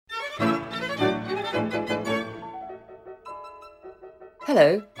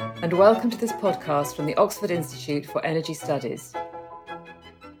Hello, and welcome to this podcast from the Oxford Institute for Energy Studies.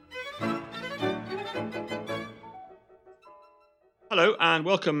 Hello, and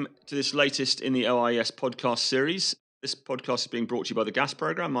welcome to this latest in the OIES podcast series. This podcast is being brought to you by the Gas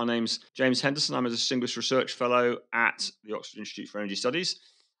Programme. My name's James Henderson. I'm a Distinguished Research Fellow at the Oxford Institute for Energy Studies.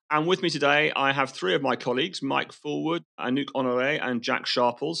 And with me today, I have three of my colleagues, Mike Fulwood, Anouk Honoré, and Jack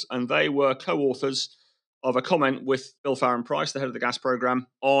Sharples, and they were co-authors of a comment with Bill Farren-Price, the head of the Gas Programme,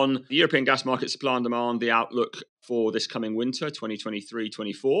 on the European gas market supply and demand, the outlook for this coming winter,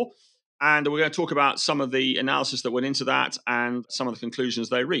 2023-24. And we're going to talk about some of the analysis that went into that and some of the conclusions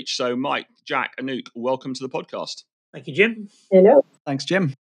they reached. So, Mike, Jack, Anouk, welcome to the podcast. Thank you, Jim. Hello. Thanks,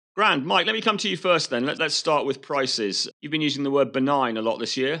 Jim. Grand. Mike, let me come to you first then. Let's start with prices. You've been using the word benign a lot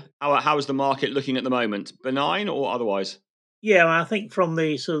this year. How is the market looking at the moment? Benign or otherwise? Yeah, I think from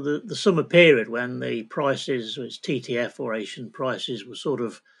the summer period when the prices, its TTF or Asian prices, were sort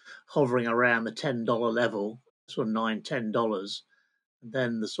of hovering around the $10 level, sort of $9-10, and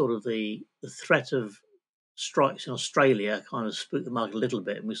then the threat of strikes in Australia kind of spooked the market a little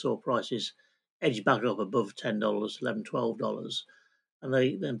bit, and we saw prices edge back up above $10, $11-12,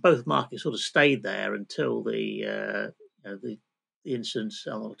 and then both markets sort of stayed there until the incident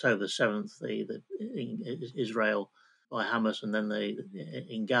on October 7th, the Israel by Hamas, and then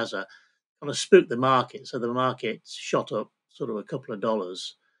in Gaza, kind of spooked the market. So the market shot up sort of a couple of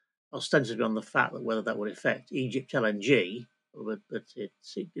dollars, ostensibly on the fact that whether that would affect Egypt LNG, but it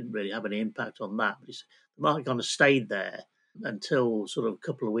didn't really have any impact on that. But the market kind of stayed there until sort of a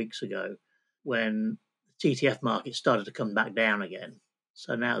couple of weeks ago when the TTF market started to come back down again.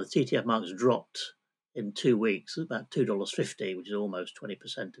 So now the TTF market's dropped in 2 weeks, about $2.50, which is almost 20%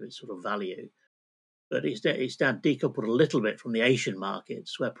 of its sort of value. But it's now decoupled a little bit from the Asian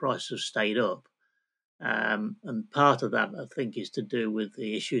markets where prices have stayed up. And part of that, I think, is to do with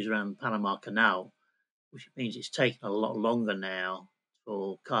the issues around the Panama Canal, which means it's taken a lot longer now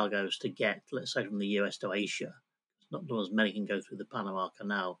for cargoes to get, let's say, from the US to Asia. Not as many can go through the Panama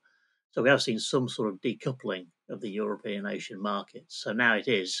Canal. So we have seen some sort of decoupling of the European Asian markets. So now it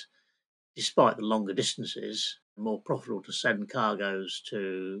is, despite the longer distances, more profitable to send cargoes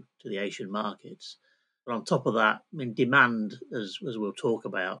to the Asian markets. But on top of that, I mean, demand, as we'll talk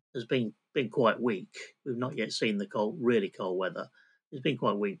about, has been quite weak. We've not yet seen the really cold weather. It's been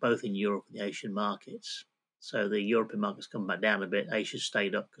quite weak, both in Europe and the Asian markets. So the European market's come back down a bit. Asia's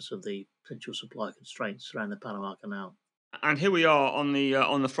stayed up because of the potential supply constraints around the Panama Canal. And here we are on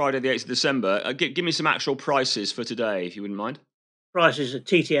the Friday, the 8th of December. Give me some actual prices for today, if you wouldn't mind. Prices at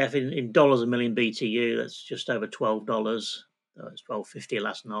TTF in dollars a million BTU, that's just over $12. It's $12.50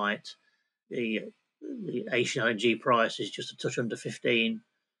 last night. The Asian LNG price is just a touch under 15.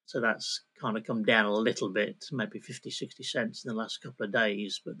 So that's kind of come down a little bit, maybe 50, 60 cents in the last couple of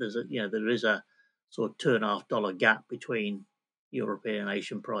days. But there is a sort of $2.50 gap between European and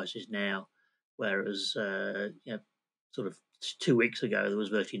Asian prices now, whereas sort of 2 weeks ago there was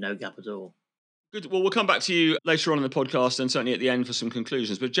virtually no gap at all. Good. Well, we'll come back to you later on in the podcast and certainly at the end for some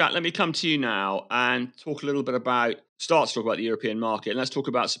conclusions. But Jack, let me come to you now and talk a little bit start to talk about the European market, and let's talk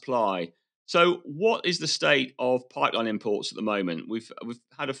about supply. So what is the state of pipeline imports at the moment? We've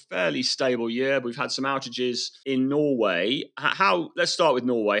had a fairly stable year. We've had some outages in Norway. Let's start with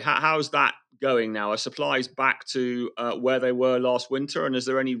Norway. How's that going now? Are supplies back to where they were last winter? And is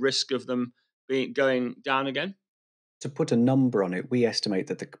there any risk of them going down again? To put a number on it, we estimate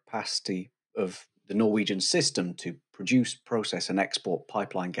that the capacity of the Norwegian system to produce, process and export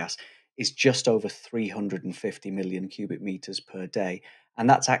pipeline gas is just over 350 million cubic meters per day. And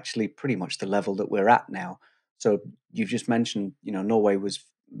that's actually pretty much the level that we're at now. So you've just mentioned, Norway was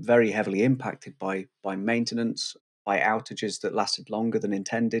very heavily impacted by maintenance, by outages that lasted longer than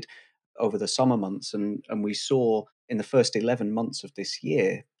intended over the summer months. And we saw in the first 11 months of this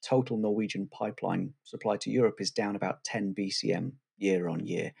year, total Norwegian pipeline supply to Europe is down about 10 BCM year on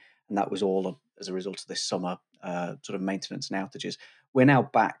year. And that was all as a result of this summer sort of maintenance and outages. We're now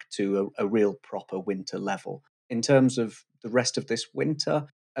back to a real proper winter level. In terms of the rest of this winter,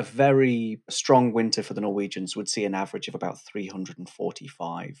 a very strong winter for the Norwegians would see an average of about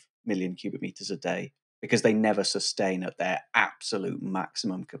 345 million cubic meters a day, because they never sustain at their absolute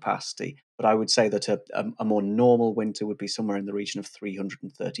maximum capacity. But I would say that a more normal winter would be somewhere in the region of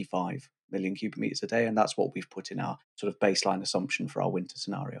 335 million cubic meters a day, and that's what we've put in our sort of baseline assumption for our winter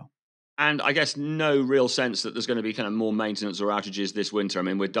scenario. And I guess no real sense that there's going to be kind of more maintenance or outages this winter. I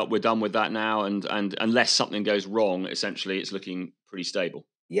mean, we're done with that now, and unless something goes wrong, essentially, it's looking pretty stable.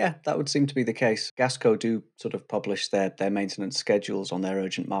 Yeah, that would seem to be the case. Gasco do sort of publish their maintenance schedules on their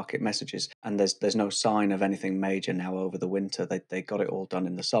urgent market messages, and there's no sign of anything major now over the winter. They got it all done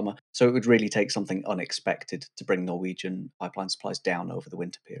in the summer, so it would really take something unexpected to bring Norwegian pipeline supplies down over the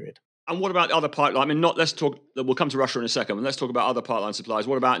winter period. And what about other pipeline? I mean, not let's talk. We'll come to Russia in a second, but let's talk about other pipeline supplies.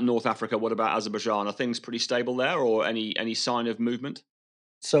 What about North Africa? What about Azerbaijan? Are things pretty stable there, or any sign of movement?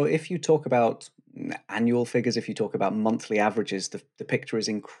 So if you talk about annual figures, if you talk about monthly averages, the picture is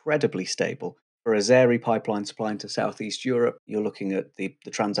incredibly stable. For a Azeri pipeline supplying to Southeast Europe, you're looking at the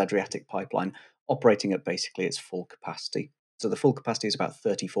Trans-Adriatic pipeline operating at basically its full capacity. So the full capacity is about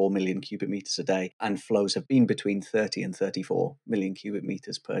 34 million cubic meters a day, and flows have been between 30 and 34 million cubic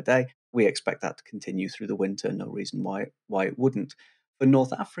meters per day. We expect that to continue through the winter. No reason why it wouldn't. For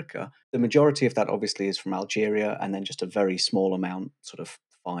North Africa, the majority of that obviously is from Algeria, and then just a very small amount, sort of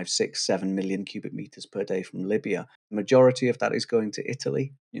 5, 6, 7 million cubic meters per day from Libya. The majority of that is going to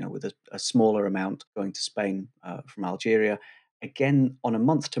Italy, with a smaller amount going to Spain from Algeria. Again, on a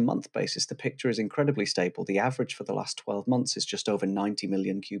month to month basis, the picture is incredibly stable. The average for the last 12 months is just over 90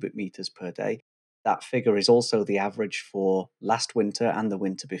 million cubic meters per day. That figure is also the average for last winter and the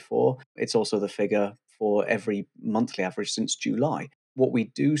winter before. It's also the figure for every monthly average since July. What we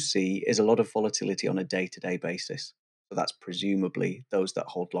do see is a lot of volatility on a day to day basis. So that's presumably those that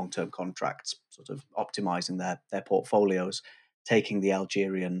hold long term contracts, sort of optimizing their portfolios, taking the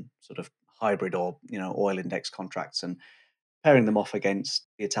Algerian sort of hybrid or oil index contracts and pairing them off against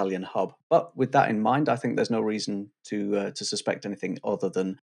the Italian hub. But with that in mind, I think there's no reason to suspect anything other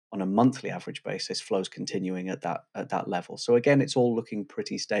than on a monthly average basis, flows continuing at that level. So again, it's all looking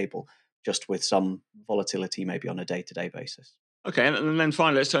pretty stable, just with some volatility maybe on a day to day basis. Okay, and then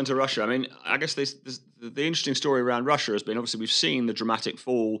finally, let's turn to Russia. I mean, I guess the interesting story around Russia has been obviously we've seen the dramatic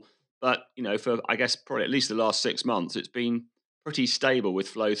fall, but for I guess probably at least the last 6 months, it's been pretty stable with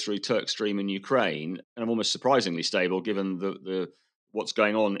flow through Turk Stream in Ukraine, and almost surprisingly stable given the what's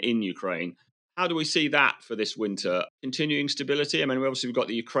going on in Ukraine. How do we see that for this winter? Continuing stability. I mean, we've got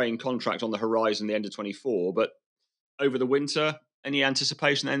the Ukraine contract on the horizon, the end of 24, but over the winter, any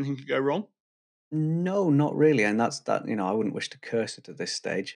anticipation that anything could go wrong? No, not really. And that's that, I wouldn't wish to curse it at this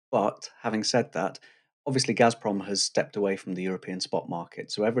stage. But having said that, obviously Gazprom has stepped away from the European spot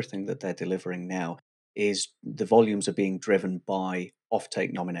market. So everything that they're delivering now is the volumes are being driven by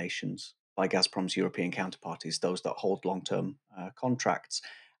offtake nominations by Gazprom's European counterparties, those that hold long term contracts.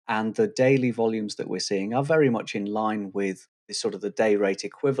 And the daily volumes that we're seeing are very much in line with the sort of the day rate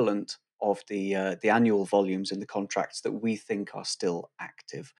equivalent of the annual volumes in the contracts that we think are still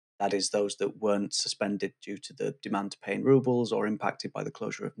active. That is, those that weren't suspended due to the demand to pay in rubles or impacted by the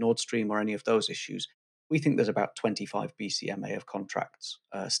closure of Nord Stream or any of those issues. We think there's about 25 BCMA of contracts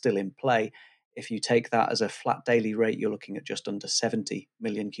still in play. If you take that as a flat daily rate, you're looking at just under 70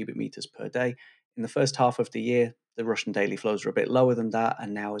 million cubic meters per day. In the first half of the year, the Russian daily flows are a bit lower than that.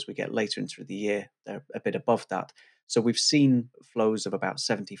 And now, as we get later into the year, they're a bit above that. So we've seen flows of about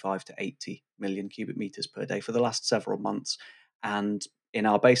 75 to 80 million cubic meters per day for the last several months. And in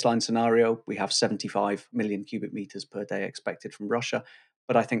our baseline scenario, we have 75 million cubic meters per day expected from Russia.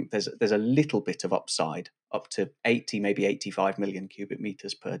 But I think there's a little bit of upside, up to 80, maybe 85 million cubic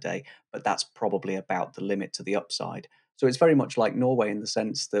meters per day. But that's probably about the limit to the upside. So it's very much like Norway in the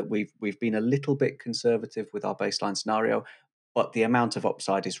sense that we've been a little bit conservative with our baseline scenario, but the amount of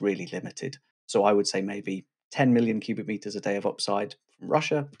upside is really limited. So I would say maybe 10 million cubic meters a day of upside from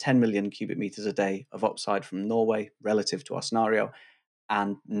Russia, 10 million cubic meters a day of upside from Norway relative to our scenario,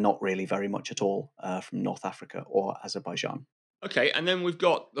 and not really very much at all from North Africa or Azerbaijan. Okay, and then we've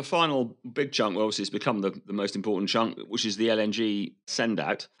got the final big chunk, well, obviously it's become the most important chunk, which is the LNG send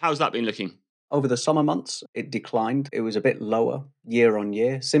out. How's that been looking? Over the summer months, it declined. It was a bit lower year on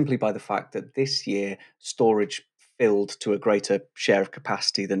year, simply by the fact that this year storage filled to a greater share of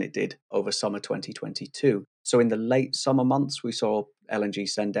capacity than it did over summer 2022. So in the late summer months, we saw LNG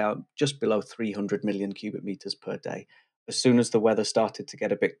send out just below 300 million cubic meters per day. As soon as the weather started to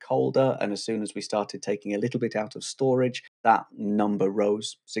get a bit colder, and as soon as we started taking a little bit out of storage, that number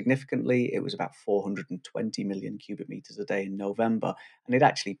rose significantly. It was about 420 million cubic meters a day in November, and it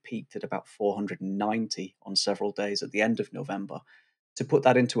actually peaked at about 490 on several days at the end of November. To put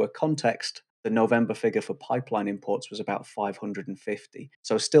that into a context, the November figure for pipeline imports was about 550.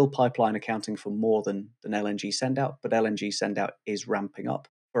 So still pipeline accounting for more than LNG send out, but LNG send out is ramping up.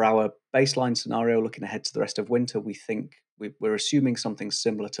 For our baseline scenario, looking ahead to the rest of winter, we think we're assuming something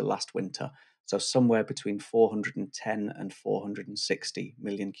similar to last winter. So somewhere between 410 and 460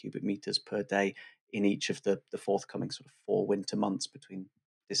 million cubic meters per day in each of the forthcoming sort of 4 winter months between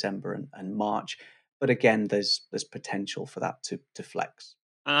December and March. But again, there's potential for that to flex.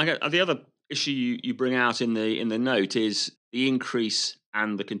 And the other issue you bring out in the note is the increase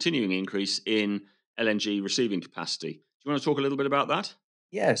and the continuing increase in LNG receiving capacity. Do you want to talk a little bit about that?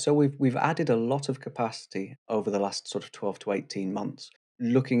 Yeah, so we've added a lot of capacity over the last sort of 12 to 18 months.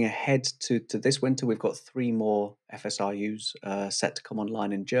 Looking ahead to this winter, we've got 3 more FSRUs set to come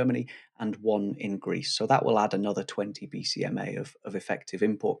online in Germany and 1 in Greece. So that will add another 20 BCMA of effective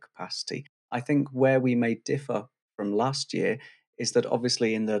import capacity. I think where we may differ from last year is that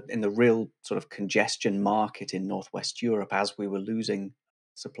obviously in the real sort of congestion market in Northwest Europe, as we were losing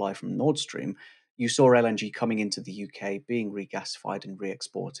supply from Nord Stream, you saw LNG coming into the UK, being regasified and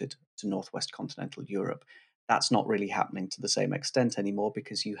re-exported to Northwest Continental Europe. That's not really happening to the same extent anymore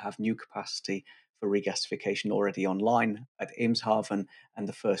because you have new capacity for regasification already online at Eemshaven and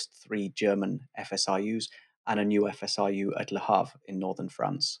the first 3 German FSRUs and a new FSRU at Le Havre in northern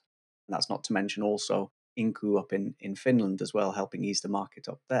France. And that's not to mention also Inku up in Finland as well, helping ease the market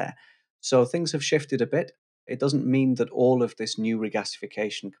up there. So things have shifted a bit. It doesn't mean that all of this new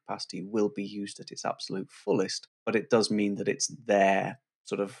regasification capacity will be used at its absolute fullest, but it does mean that it's there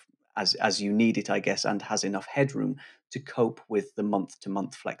sort of as you need it, I guess, and has enough headroom to cope with the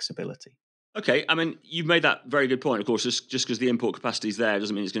month-to-month flexibility. Okay, I mean, you've made that very good point. Of course, just because the import capacity is there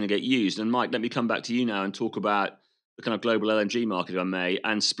doesn't mean it's going to get used. And Mike, let me come back to you now and talk about the kind of global LNG market, if I may,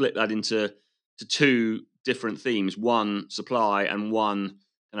 and split that into 2 different themes: one supply and one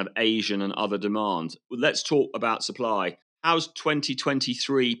kind of Asian and other demand. Let's talk about supply. How's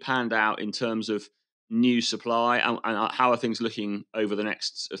 2023 panned out in terms of new supply, and how are things looking over the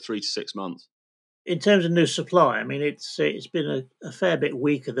next 3 to 6 months? In terms of new supply, I mean, it's been a fair bit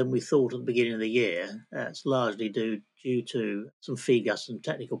weaker than we thought at the beginning of the year. It's largely due to some feed gas and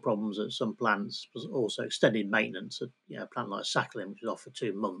technical problems at some plants, but also extended maintenance at a plant like Sakhalin, which was off for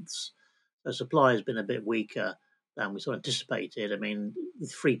 2 months. So supply has been a bit weaker than we sort of anticipated. I mean,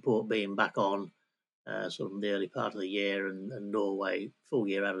 with Freeport being back on sort of in the early part of the year and Norway, full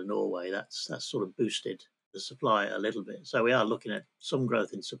year out of Norway, that's sort of boosted the supply a little bit. So we are looking at some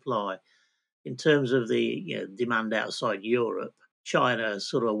growth in supply. In terms of the demand outside Europe, China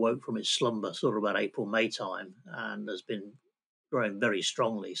sort of awoke from its slumber sort of about April, May time and has been growing very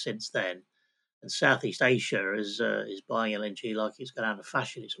strongly since then. And Southeast Asia is buying LNG like it's gone out of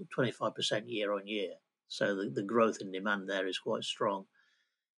fashion. It's up 25% year on year. So the growth in demand there is quite strong.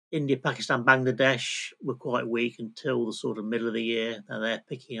 India, Pakistan, Bangladesh were quite weak until the sort of middle of the year. Now they're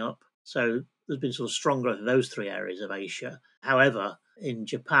picking up. So there's been sort of strong growth in those 3 areas of Asia. However, in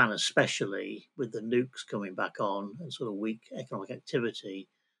Japan especially, with the nukes coming back on and sort of weak economic activity,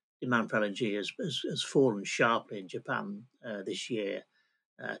 demand for LNG has fallen sharply in Japan this year.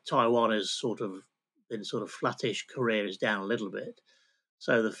 Taiwan has sort of been sort of flattish. Korea is down a little bit.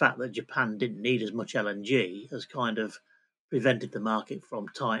 So the fact that Japan didn't need as much LNG has kind of prevented the market from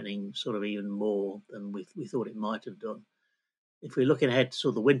tightening sort of even more than we thought it might have done. If we're looking ahead to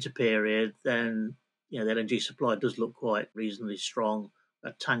sort of the winter period, then the LNG supply does look quite reasonably strong.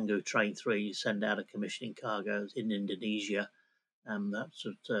 At Tangguh Train 3 send out a commissioning cargoes in Indonesia, and that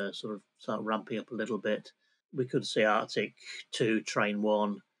should sort of start ramping up a little bit. We could see Arctic 2 Train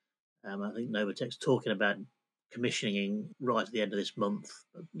 1. I think Novatech's talking about commissioning right at the end of this month,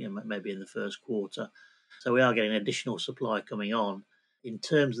 maybe in the first quarter. So we are getting additional supply coming on. In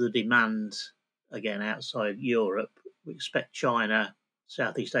terms of the demand, again, outside Europe, we expect China,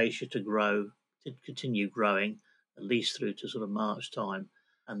 Southeast Asia to continue growing, at least through to sort of March time,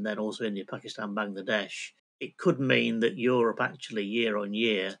 and then also India, Pakistan, Bangladesh. It could mean that Europe actually, year on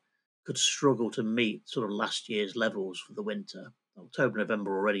year, could struggle to meet sort of last year's levels for the winter. October,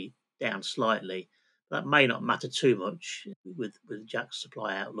 November already down slightly. That may not matter too much with Jack's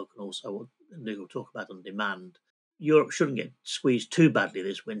supply outlook and also what Luke will talk about on demand. Europe shouldn't get squeezed too badly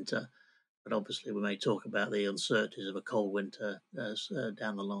this winter, but obviously we may talk about the uncertainties of a cold winter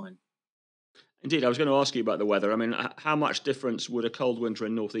down the line. Indeed, I was going to ask you about the weather. I mean, how much difference would a cold winter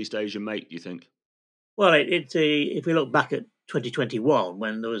in Northeast Asia make, do you think? Well, if we look back at 2021,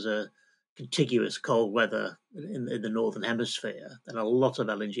 when there was a contiguous cold weather in the northern hemisphere, then a lot of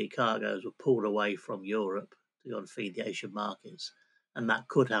LNG cargoes were pulled away from Europe to go and feed the Asian markets, and that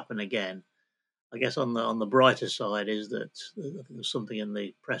could happen again. I guess on the brighter side is that I think there was something in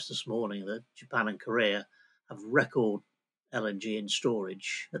the press this morning that Japan and Korea have record LNG in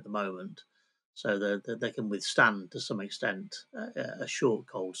storage at the moment, so that they can withstand to some extent a short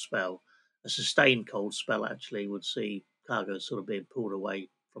cold spell. A sustained cold spell actually would see cargoes sort of being pulled away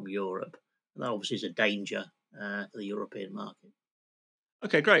from Europe, and that obviously is a danger for the European market.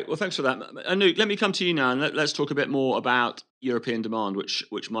 Okay, great. Well, thanks for that. Anouk, let me come to you now and let's talk a bit more about European demand,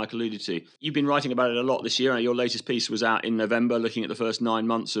 which Mike alluded to. You've been writing about it a lot this year. Your latest piece was out in November, looking at the first 9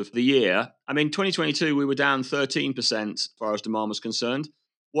 months of the year. I mean, 2022, we were down 13% as far as demand was concerned.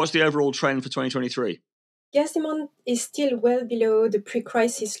 What's the overall trend for 2023? Gas demand is still well below the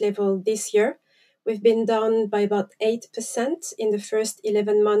pre-crisis level this year. We've been down by about 8% in the first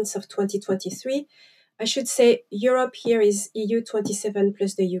 11 months of 2023. I should say Europe here is EU 27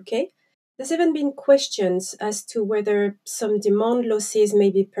 plus the UK. There's even been questions as to whether some demand losses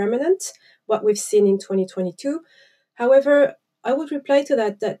may be permanent, what we've seen in 2022. However, I would reply to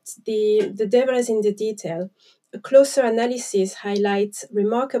that the devil is in the detail. A closer analysis highlights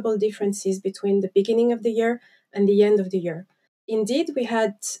remarkable differences between the beginning of the year and the end of the year. Indeed, we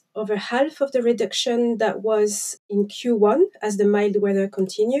had over half of the reduction that was in Q1 as the mild weather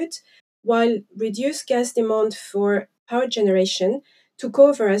continued, while reduced gas demand for power generation took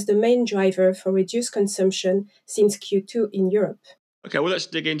over as the main driver for reduced consumption since Q2 in Europe. Okay, well, let's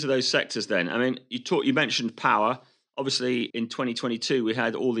dig into those sectors then. I mean, you mentioned power. Obviously, in 2022, we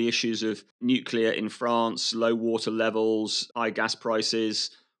had all the issues of nuclear in France, low water levels, high gas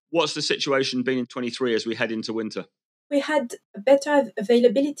prices. What's the situation been in 23 as we head into winter? We had a better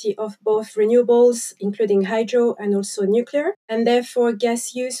availability of both renewables, including hydro and also nuclear, and therefore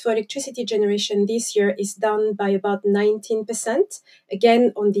gas use for electricity generation this year is down by about 19%,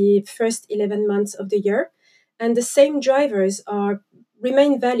 again on the first 11 months of the year. And the same drivers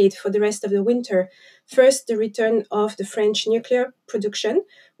remain valid for the rest of the winter. First, the return of the French nuclear production,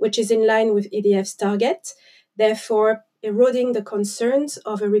 which is in line with EDF's target, therefore eroding the concerns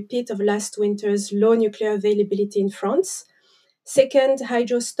of a repeat of last winter's low nuclear availability in France. Second,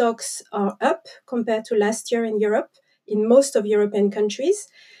 hydro stocks are up compared to last year in Europe, in most of European countries,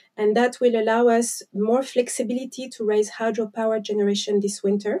 and that will allow us more flexibility to raise hydropower generation this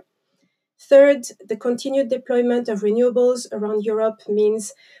winter. Third, the continued deployment of renewables around Europe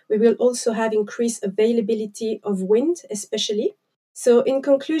means we will also have increased availability of wind, especially. So, in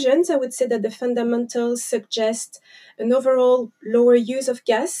conclusions, I would say that the fundamentals suggest an overall lower use of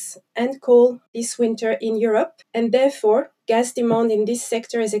gas and coal this winter in Europe, and therefore, gas demand in this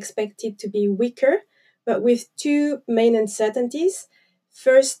sector is expected to be weaker, but with two main uncertainties.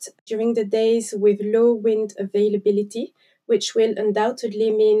 First, during the days with low wind availability, which will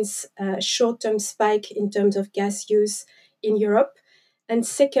undoubtedly means a short-term spike in terms of gas use in Europe. And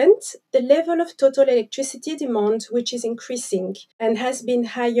second, the level of total electricity demand, which is increasing and has been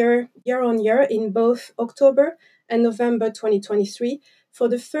higher year on year in both October and November 2023 for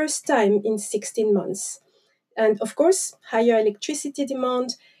the first time in 16 months. And of course, higher electricity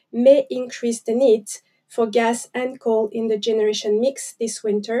demand may increase the need for gas and coal in the generation mix this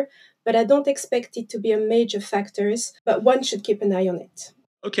winter, but I don't expect it to be a major factor, but one should keep an eye on it.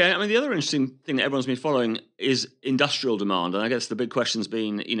 Okay, I mean, the other interesting thing that everyone's been following is industrial demand. And I guess the big question's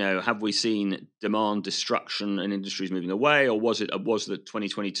been, have we seen demand destruction and industries moving away, or was the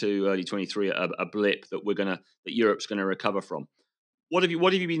 2022, early 23 a blip that Europe's going to recover from? What have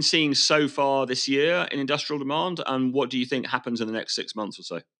you been seeing so far this year in industrial demand, and what do you think happens in the next 6 months or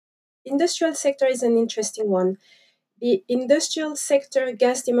so? Industrial sector is an interesting one. The industrial sector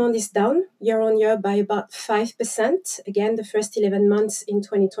gas demand is down year on year by about 5%, again, the first 11 months in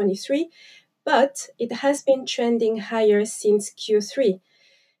 2023, but it has been trending higher since Q3.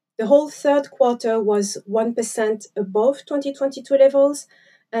 The whole third quarter was 1% above 2022 levels,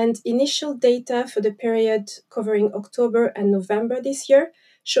 and initial data for the period covering October and November this year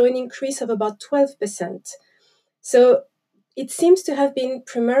show an increase of about 12%. So it seems to have been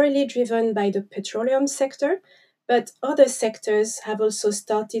primarily driven by the petroleum sector, but other sectors have also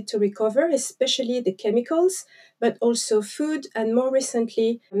started to recover, especially the chemicals, but also food and more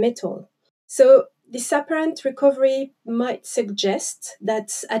recently, metal. So this apparent recovery might suggest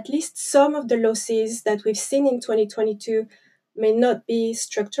that at least some of the losses that we've seen in 2022 may not be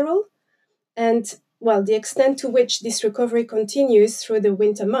structural. And well, the extent to which this recovery continues through the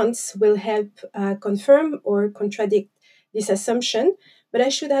winter months will help confirm or contradict this assumption. But I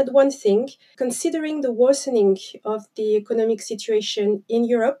should add one thing. Considering the worsening of the economic situation in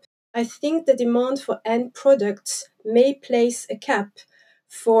Europe, I think the demand for end products may place a cap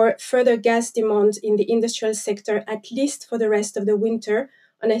for further gas demand in the industrial sector, at least for the rest of the winter,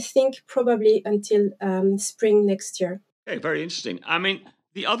 and I think probably until spring next year. Okay, very interesting. I mean,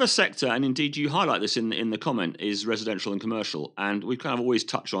 the other sector, and indeed you highlight this in the comment, is residential and commercial. And we kind of always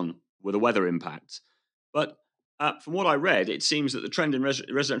touch on with the weather impacts. But from what I read, it seems that the trend in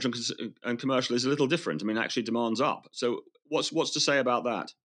residential and commercial is a little different. I mean, actually demand's up. So what's to say about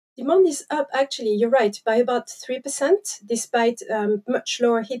that? Demand is up, actually, you're right, by about 3%, despite much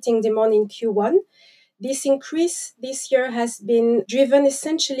lower heating demand in Q1. This increase this year has been driven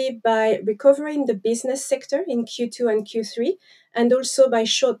essentially by recovery in the business sector in Q2 and Q3, and also by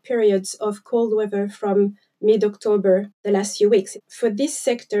short periods of cold weather from mid-October, the last few weeks. For this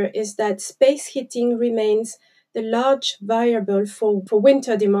sector is that space heating remains the large variable for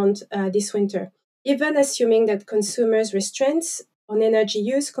winter demand this winter, even assuming that consumers' restraints on energy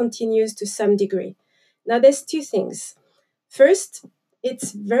use continues to some degree. Now, there's two things. First,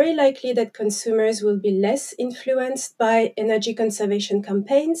 it's very likely that consumers will be less influenced by energy conservation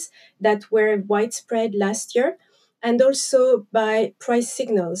campaigns that were widespread last year, and also by price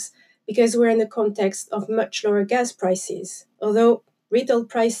signals, because we're in a context of much lower gas prices. Although retail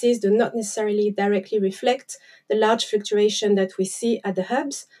prices do not necessarily directly reflect the large fluctuation that we see at the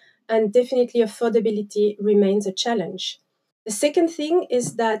hubs, and definitely affordability remains a challenge. The second thing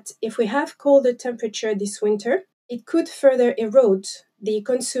is that if we have colder temperature this winter, it could further erode the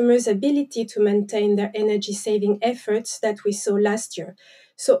consumers' ability to maintain their energy saving efforts that we saw last year.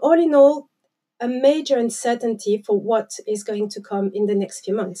 So, all in all, a major uncertainty for what is going to come in the next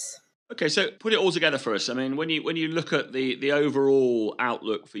few months. Okay, so put it all together for us. I mean, when you look at the overall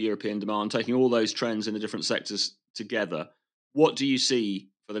outlook for European demand, taking all those trends in the different sectors together, what do you see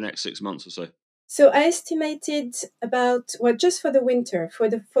for the next 6 months or so? So I estimated about, well, just for the winter, for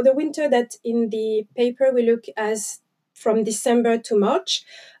the winter that in the paper we look as from December to March,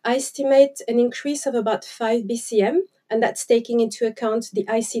 I estimate an increase of about 5 BCM, and that's taking into account the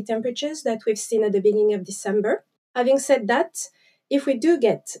icy temperatures that we've seen at the beginning of December. Having said that, if we do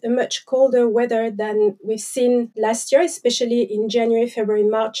get a much colder weather than we've seen last year, especially in January, February,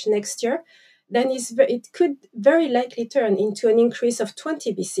 March next year, then it could very likely turn into an increase of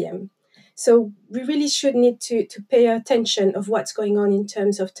 20 BCM. So we really should need to pay attention of what's going on in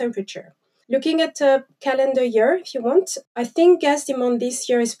terms of temperature. Looking at a calendar year, if you want, I think gas demand this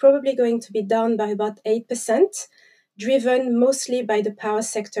year is probably going to be down by about 8%, driven mostly by the power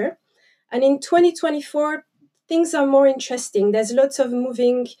sector. And in 2024, things are more interesting. There's lots of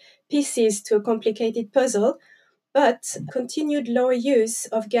moving pieces to a complicated puzzle, but continued lower use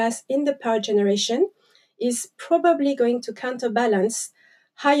of gas in the power generation is probably going to counterbalance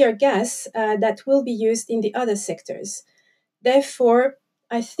higher gas that will be used in the other sectors. Therefore,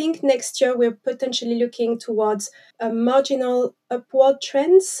 I think next year we're potentially looking towards a marginal upward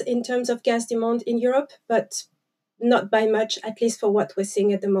trends in terms of gas demand in Europe, but not by much, at least for what we're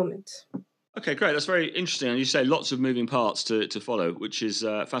seeing at the moment. Okay, great. That's very interesting. And you say lots of moving parts to follow, which is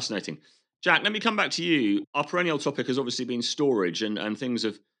fascinating. Jack, let me come back to you. Our perennial topic has obviously been storage, and things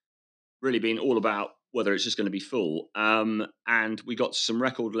have really been all about whether it's just going to be full. And we got some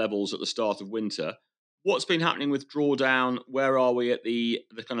record levels at the start of winter. What's been happening with drawdown? Where are we at the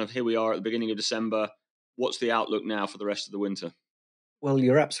kind of, here we are at the beginning of December? What's the outlook now for the rest of the winter? Well,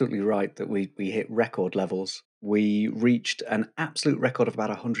 you're absolutely right that we hit record levels. We reached an absolute record of about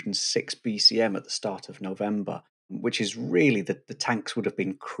 106 BCM at the start of November, which is really the tanks would have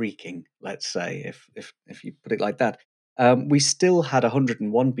been creaking, let's say, if you put it like that. We still had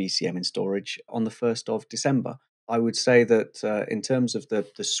 101 BCM in storage on the 1st of December. I would say that in terms of the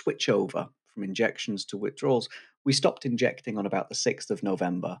switchover from injections to withdrawals, we stopped injecting on about the 6th of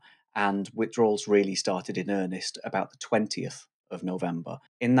November, and withdrawals really started in earnest about the 20th of November.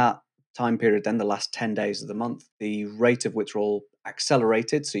 In that time period, then the last 10 days of the month, the rate of withdrawal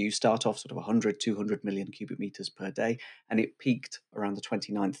accelerated. So you start off sort of 100, 200 million cubic meters per day, and it peaked around the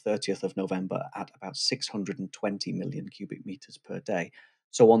 29th, 30th of November at about 620 million cubic meters per day.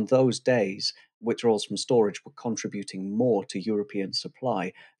 So on those days, withdrawals from storage were contributing more to European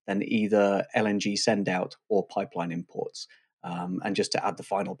supply than either LNG send out or pipeline imports. And just to add the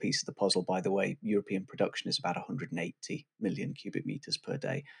final piece of the puzzle, by the way, European production is about 180 million cubic meters per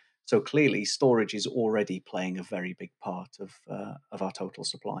day. So clearly, storage is already playing a very big part of our total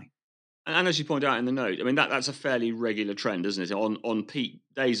supply. And as you point out in the note, I mean that's a fairly regular trend, isn't it? On peak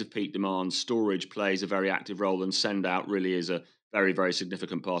days of peak demand, storage plays a very active role, and send out really is a very, very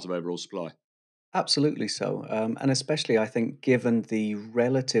significant part of overall supply. Absolutely so. And especially, I think, given the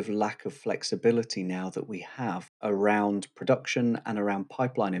relative lack of flexibility now that we have around production and around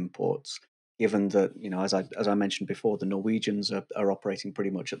pipeline imports, given that, as I mentioned before, the Norwegians are operating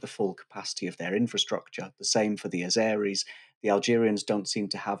pretty much at the full capacity of their infrastructure. The same for the Azeris. The Algerians don't seem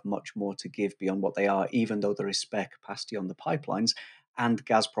to have much more to give beyond what they are, even though there is spare capacity on the pipelines. And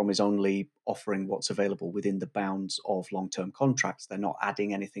Gazprom is only offering what's available within the bounds of long-term contracts. They're not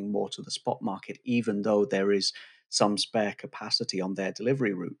adding anything more to the spot market, even though there is some spare capacity on their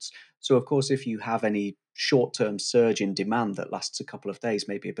delivery routes. So, of course, if you have any short-term surge in demand that lasts a couple of days,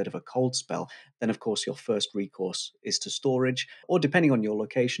 maybe a bit of a cold spell, then of course your first recourse is to storage, or depending on your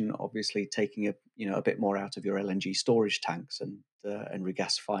location, obviously taking a bit more out of your LNG storage tanks and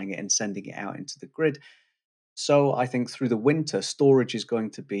regasifying it and sending it out into the grid. So I think through the winter, storage is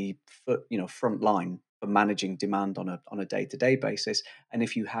going to be front line for managing demand on a day-to-day basis. And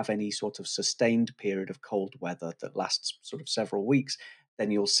if you have any sort of sustained period of cold weather that lasts sort of several weeks, then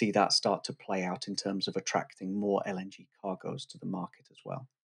you'll see that start to play out in terms of attracting more LNG cargoes to the market as well.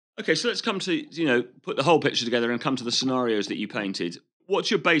 Okay, so let's come to, put the whole picture together and come to the scenarios that you painted. What's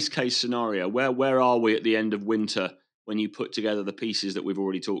your base case scenario? Where are we at the end of winter when you put together the pieces that we've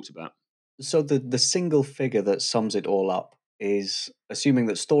already talked about? So the single figure that sums it all up is assuming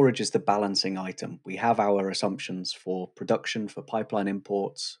that storage is the balancing item. We have our assumptions for production, for pipeline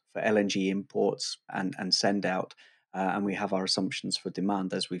imports, for LNG imports, and send out, and we have our assumptions for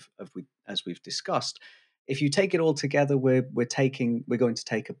demand as we've discussed. If you take it all together, we're going to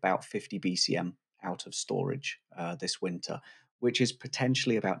take about 50 BCM out of storage this winter, which is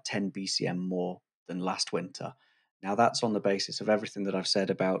potentially about 10 BCM more than last winter. Now, that's on the basis of everything that I've said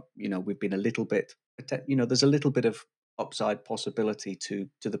about, we've been a little bit, there's a little bit of upside possibility to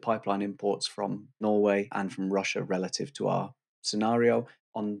the pipeline imports from Norway and from Russia relative to our scenario.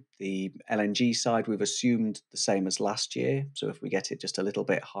 On the LNG side, we've assumed the same as last year. So if we get it just a little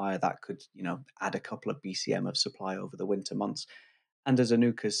bit higher, that could, add a couple of BCM of supply over the winter months. And as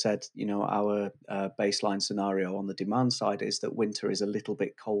Anouk has said, our baseline scenario on the demand side is that winter is a little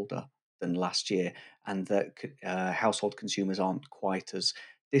bit colder than last year, and that household consumers aren't quite as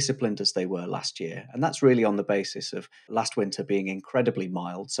disciplined as they were last year. And that's really on the basis of last winter being incredibly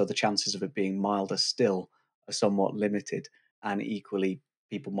mild, so the chances of it being milder still are somewhat limited. And equally,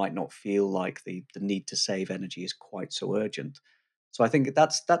 people might not feel like the need to save energy is quite so urgent. So I think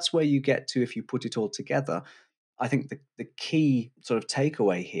that's where you get to if you put it all together. I think the key sort of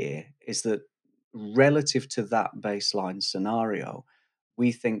takeaway here is that relative to that baseline scenario,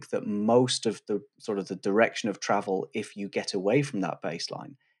 we think that most of the sort of the direction of travel, if you get away from that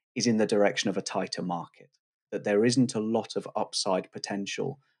baseline, is in the direction of a tighter market. That there isn't a lot of upside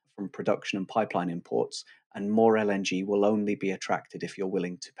potential from production and pipeline imports, and more LNG will only be attracted if you're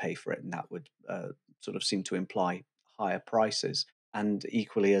willing to pay for it, and that would sort of seem to imply higher prices. And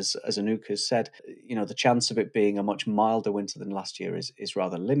equally, as Anouk has said, the chance of it being a much milder winter than last year is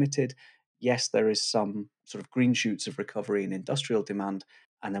rather limited. Yes, there is some sort of green shoots of recovery in industrial demand,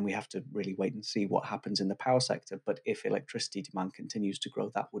 and then we have to really wait and see what happens in the power sector. But if electricity demand continues to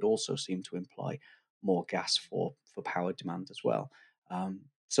grow, that would also seem to imply more gas for power demand as well.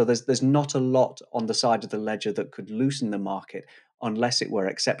 So there's not a lot on the side of the ledger that could loosen the market unless it were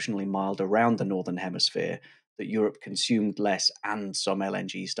exceptionally mild around the northern hemisphere, that Europe consumed less and some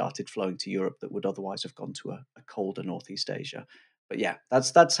LNG started flowing to Europe that would otherwise have gone to a colder Northeast Asia. But yeah,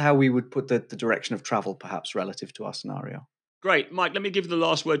 that's how we would put the direction of travel, perhaps, relative to our scenario. Great. Mike, let me give the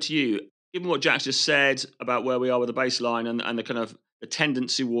last word to you. Given what Jack's just said about where we are with the baseline and the kind of the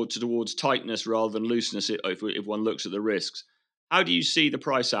tendency towards tightness rather than looseness, if one looks at the risks, how do you see the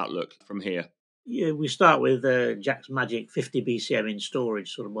price outlook from here? Yeah, we start with Jack's magic 50 BCM in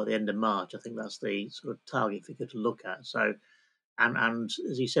storage sort of by the end of March. I think that's the sort of target figure to look at. So, and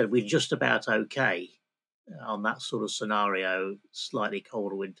as he said, we're just about okay on that sort of scenario, slightly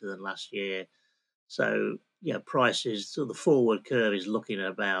colder winter than last year. So, yeah, prices, so the forward curve is looking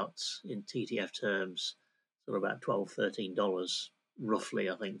at about, in TTF terms, sort of about $12, $13 roughly,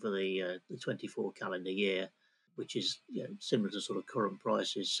 I think, for the 24 calendar year, which is similar to sort of current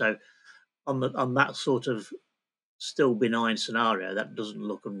prices. So on that sort of still benign scenario, that doesn't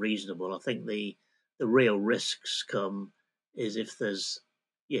look unreasonable. I think the real risks come is if there's,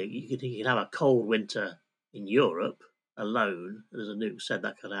 you can have a cold winter in Europe alone. As Anouk said,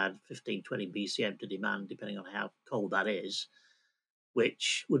 that could add 15, 20 BCM to demand, depending on how cold that is,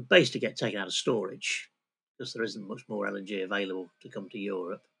 which would basically get taken out of storage because there isn't much more LNG available to come to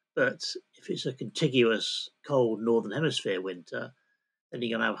Europe. But if it's a contiguous cold northern hemisphere winter, then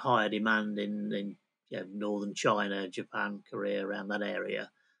you're going to have higher demand in northern China, Japan, Korea, around that area,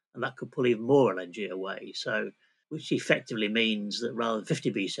 and that could pull even more LNG away. So, which effectively means that rather than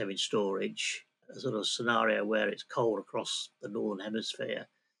 50 BCM in storage, a sort of scenario where it's cold across the northern hemisphere,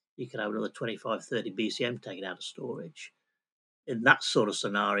 you could have another 25, 30 BCM taken out of storage. In that sort of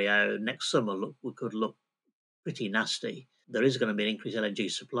scenario, next summer could look pretty nasty. There is going to be an increased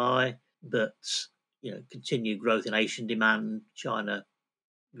LNG supply, but continued growth in Asian demand, China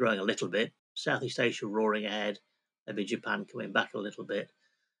growing a little bit, Southeast Asia roaring ahead, maybe Japan coming back a little bit.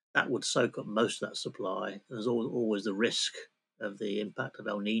 that would soak up most of that supply. There's always the risk of the impact of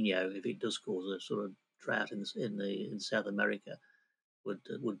El Nino if it does cause a sort of drought in South America.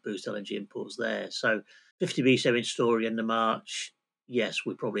 Would boost LNG imports there. So 50 BCM in storage end of March, yes,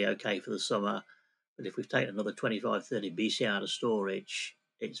 we're probably okay for the summer. But if we've taken another 25, 30 BCM out of storage,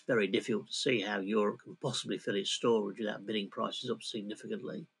 it's very difficult to see how Europe can possibly fill its storage without bidding prices up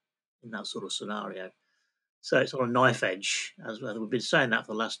significantly in that sort of scenario. So it's on a knife edge, as well. We've been saying that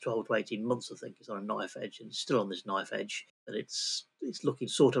for the last 12 to 18 months, I think. It's on a knife edge, and it's still on this knife edge. But it's looking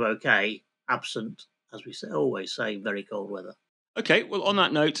sort of okay, absent, as we always say, very cold weather. Okay, well, on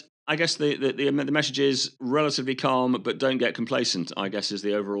that note, I guess the message is relatively calm, but don't get complacent, I guess, is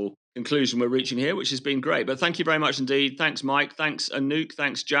the overall conclusion we're reaching here, which has been great. But thank you very much indeed. Thanks, Mike. Thanks, Anouk.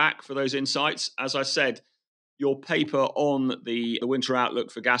 Thanks, Jack, for those insights. As I said, your paper on the winter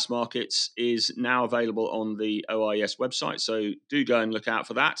outlook for gas markets is now available on the OIES website, so do go and look out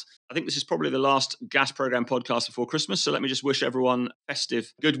for that. I think this is probably the last gas programme podcast before Christmas, so let me just wish everyone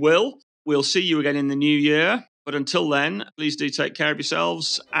festive goodwill. We'll see you again in the new year. But until then, please do take care of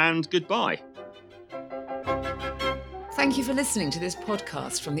yourselves and goodbye. Thank you for listening to this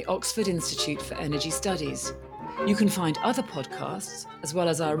podcast from the Oxford Institute for Energy Studies. You can find other podcasts, as well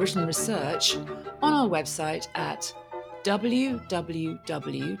as our written research, on our website at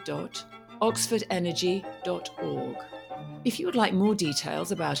www.oxfordenergy.org. If you would like more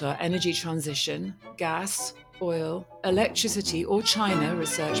details about our energy transition, gas, oil, electricity or China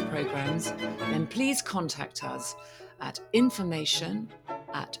research programs, then please contact us at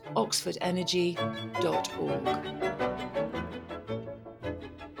information@oxfordenergy.org.